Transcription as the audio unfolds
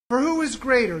For who is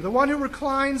greater, the one who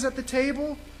reclines at the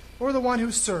table or the one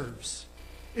who serves?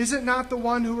 Is it not the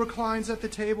one who reclines at the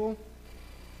table?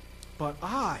 But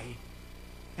I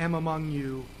am among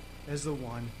you as the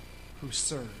one who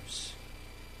serves.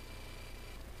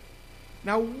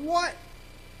 Now, what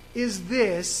is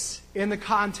this in the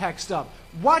context of?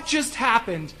 What just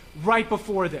happened right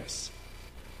before this?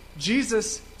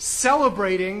 Jesus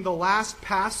celebrating the last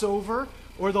Passover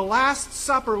or the Last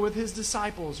Supper with his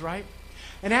disciples, right?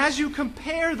 And as you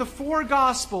compare the four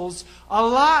Gospels, a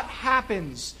lot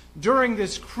happens during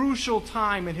this crucial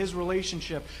time in his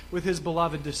relationship with his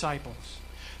beloved disciples.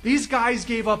 These guys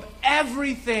gave up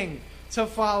everything to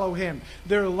follow him.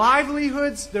 Their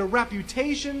livelihoods, their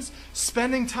reputations,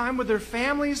 spending time with their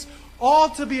families,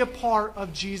 all to be a part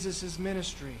of Jesus'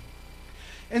 ministry.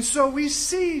 And so we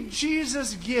see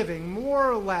Jesus giving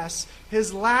more or less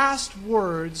his last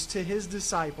words to his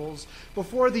disciples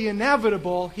before the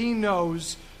inevitable he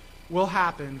knows will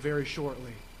happen very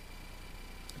shortly.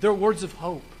 They're words of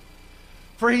hope.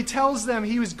 For he tells them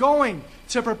he was going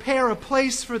to prepare a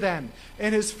place for them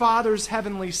in his Father's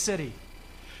heavenly city.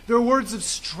 They're words of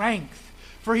strength.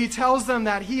 For he tells them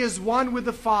that he is one with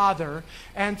the Father,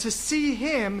 and to see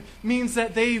him means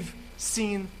that they've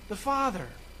seen the Father.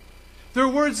 They're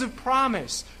words of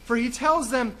promise, for he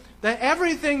tells them that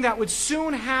everything that would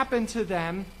soon happen to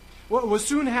them, what would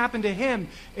soon happen to him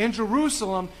in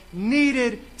Jerusalem,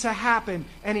 needed to happen.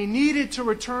 And he needed to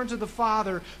return to the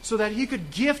Father so that he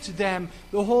could gift them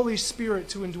the Holy Spirit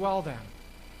to indwell them.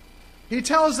 He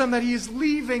tells them that he is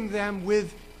leaving them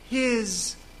with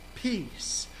his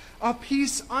peace, a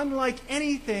peace unlike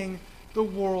anything the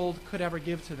world could ever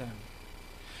give to them.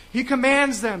 He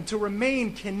commands them to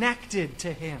remain connected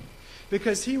to him,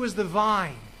 because he was the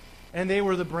vine and they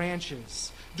were the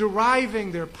branches,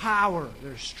 deriving their power,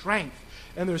 their strength,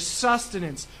 and their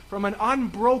sustenance from an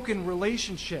unbroken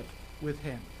relationship with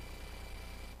him.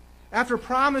 After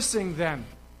promising them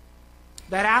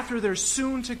that after their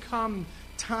soon-to-come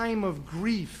time of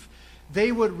grief,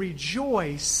 they would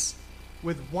rejoice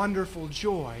with wonderful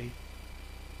joy,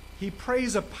 he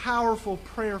prays a powerful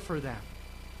prayer for them,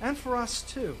 and for us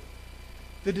too.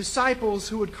 The disciples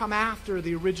who would come after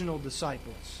the original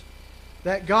disciples,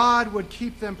 that God would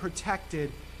keep them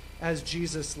protected as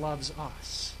Jesus loves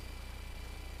us.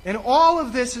 And all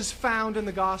of this is found in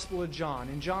the Gospel of John,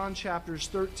 in John chapters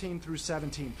 13 through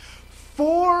 17.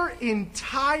 4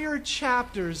 entire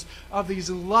chapters of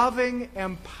these loving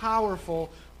and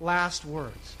powerful last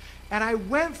words. And I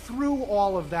went through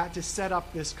all of that to set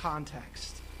up this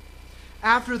context.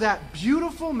 After that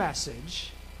beautiful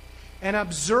message, and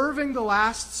observing the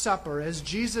Last Supper as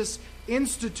Jesus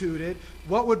instituted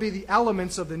what would be the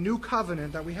elements of the new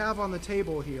covenant that we have on the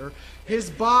table here,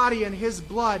 his body and his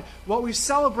blood, what we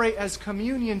celebrate as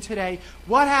communion today,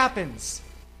 what happens?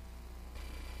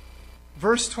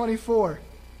 Verse 24.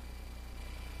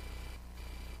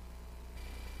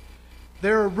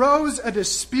 There arose a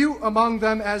dispute among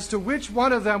them as to which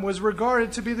one of them was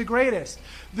regarded to be the greatest.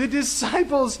 The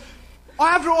disciples,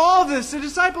 after all this, the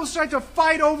disciples start to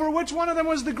fight over which one of them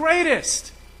was the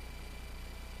greatest.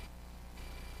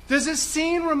 Does this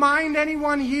scene remind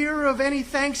anyone here of any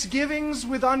Thanksgivings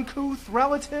with uncouth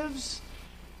relatives?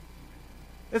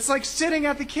 It's like sitting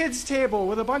at the kids' table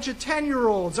with a bunch of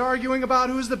 10-year-olds arguing about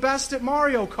who's the best at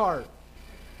Mario Kart.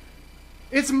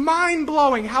 It's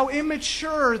mind-blowing how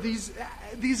immature these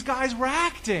guys were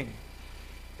acting.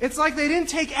 It's like they didn't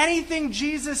take anything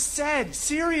Jesus said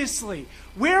seriously.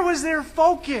 Where was their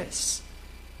focus?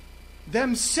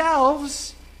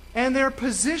 Themselves and their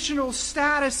positional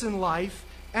status in life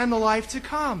and the life to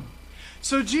come.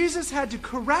 So Jesus had to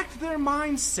correct their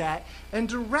mindset and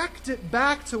direct it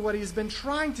back to what he's been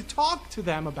trying to talk to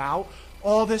them about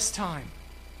all this time.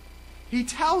 He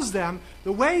tells them,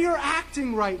 the way you're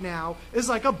acting right now is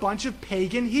like a bunch of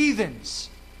pagan heathens.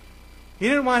 He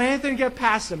didn't want anything to get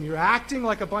past them. You're acting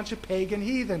like a bunch of pagan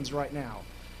heathens right now.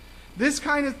 This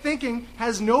kind of thinking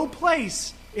has no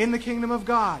place in the kingdom of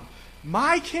God.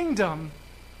 My kingdom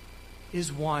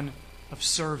is one of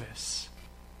service.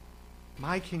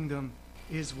 My kingdom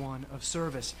is one of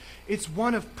service. It's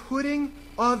one of putting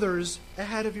others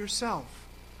ahead of yourself.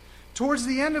 Towards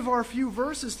the end of our few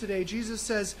verses today, Jesus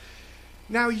says,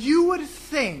 now you would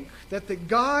think that the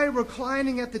guy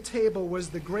reclining at the table was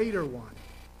the greater one,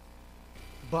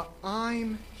 but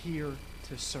I'm here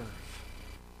to serve.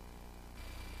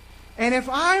 And if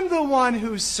I'm the one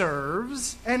who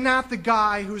serves and not the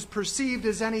guy who's perceived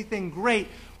as anything great,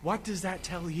 what does that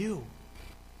tell you?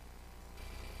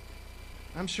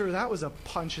 I'm sure that was a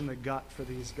punch in the gut for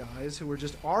these guys who were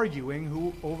just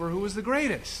arguing over who was the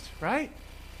greatest, right?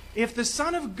 If the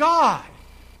Son of God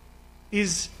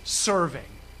is serving.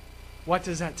 What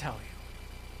does that tell you?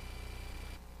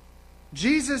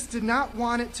 Jesus did not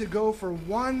want it to go for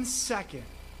 1 second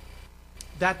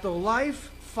that the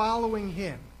life following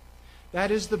him,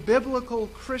 that is the biblical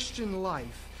Christian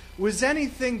life, was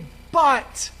anything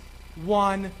but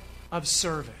one of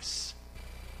service.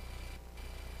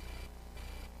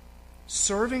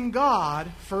 Serving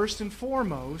God first and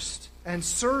foremost, and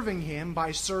serving him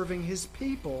by serving his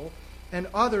people and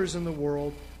others in the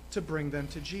world to bring them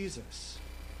to Jesus.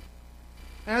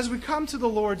 As we come to the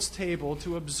Lord's table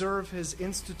to observe his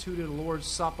instituted Lord's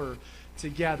Supper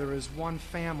together as one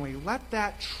family, let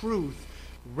that truth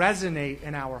resonate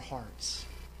in our hearts.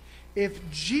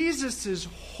 If Jesus'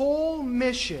 whole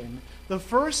mission, the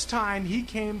first time he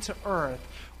came to earth,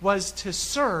 was to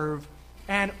serve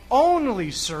and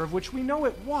only serve, which we know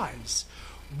it was,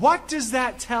 what does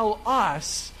that tell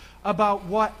us about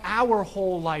what our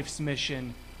whole life's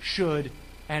mission should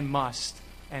and must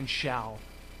and shall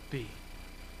be?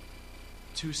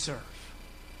 To serve.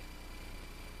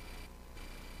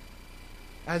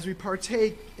 As we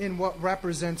partake in what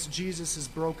represents Jesus'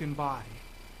 broken body,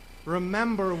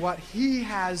 remember what he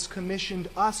has commissioned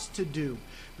us to do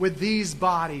with these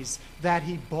bodies that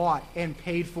he bought and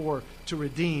paid for to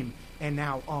redeem and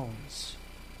now owns.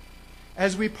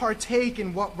 As we partake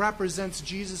in what represents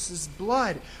Jesus'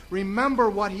 blood, remember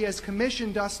what he has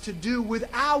commissioned us to do with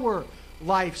our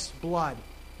life's blood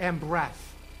and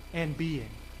breath and being.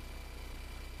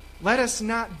 Let us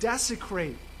not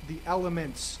desecrate the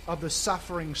elements of the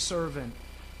suffering servant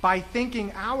by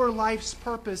thinking our life's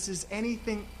purpose is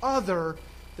anything other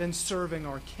than serving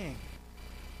our King.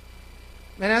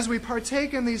 And as we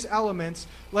partake in these elements,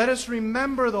 let us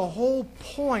remember the whole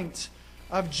point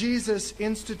of Jesus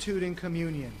instituting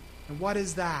communion. And what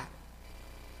is that?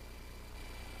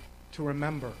 To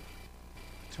remember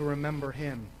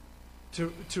him.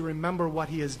 To remember what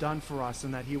he has done for us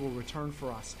and that he will return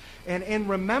for us. And in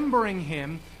remembering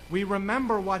him, we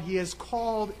remember what he has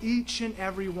called each and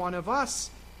every one of us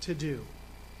to do.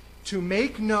 To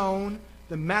make known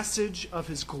the message of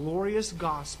his glorious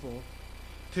gospel,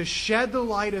 to shed the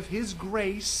light of his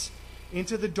grace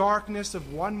into the darkness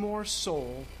of one more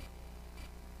soul,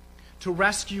 to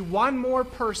rescue one more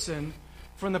person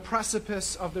from the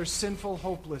precipice of their sinful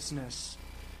hopelessness,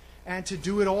 and to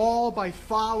do it all by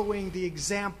following the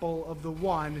example of the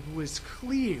one who is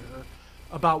clear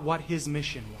about what his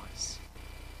mission was.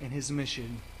 And his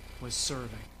mission was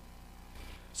serving.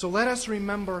 So let us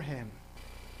remember him.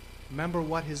 Remember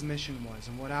what his mission was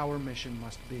and what our mission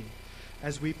must be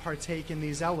as we partake in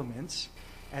these elements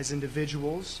as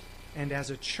individuals and as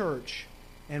a church,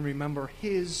 and remember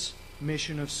his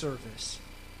mission of service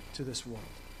to this world.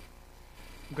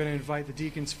 I'm going to invite the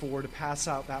deacons forward to pass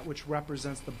out that which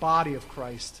represents the body of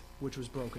Christ, which was broken.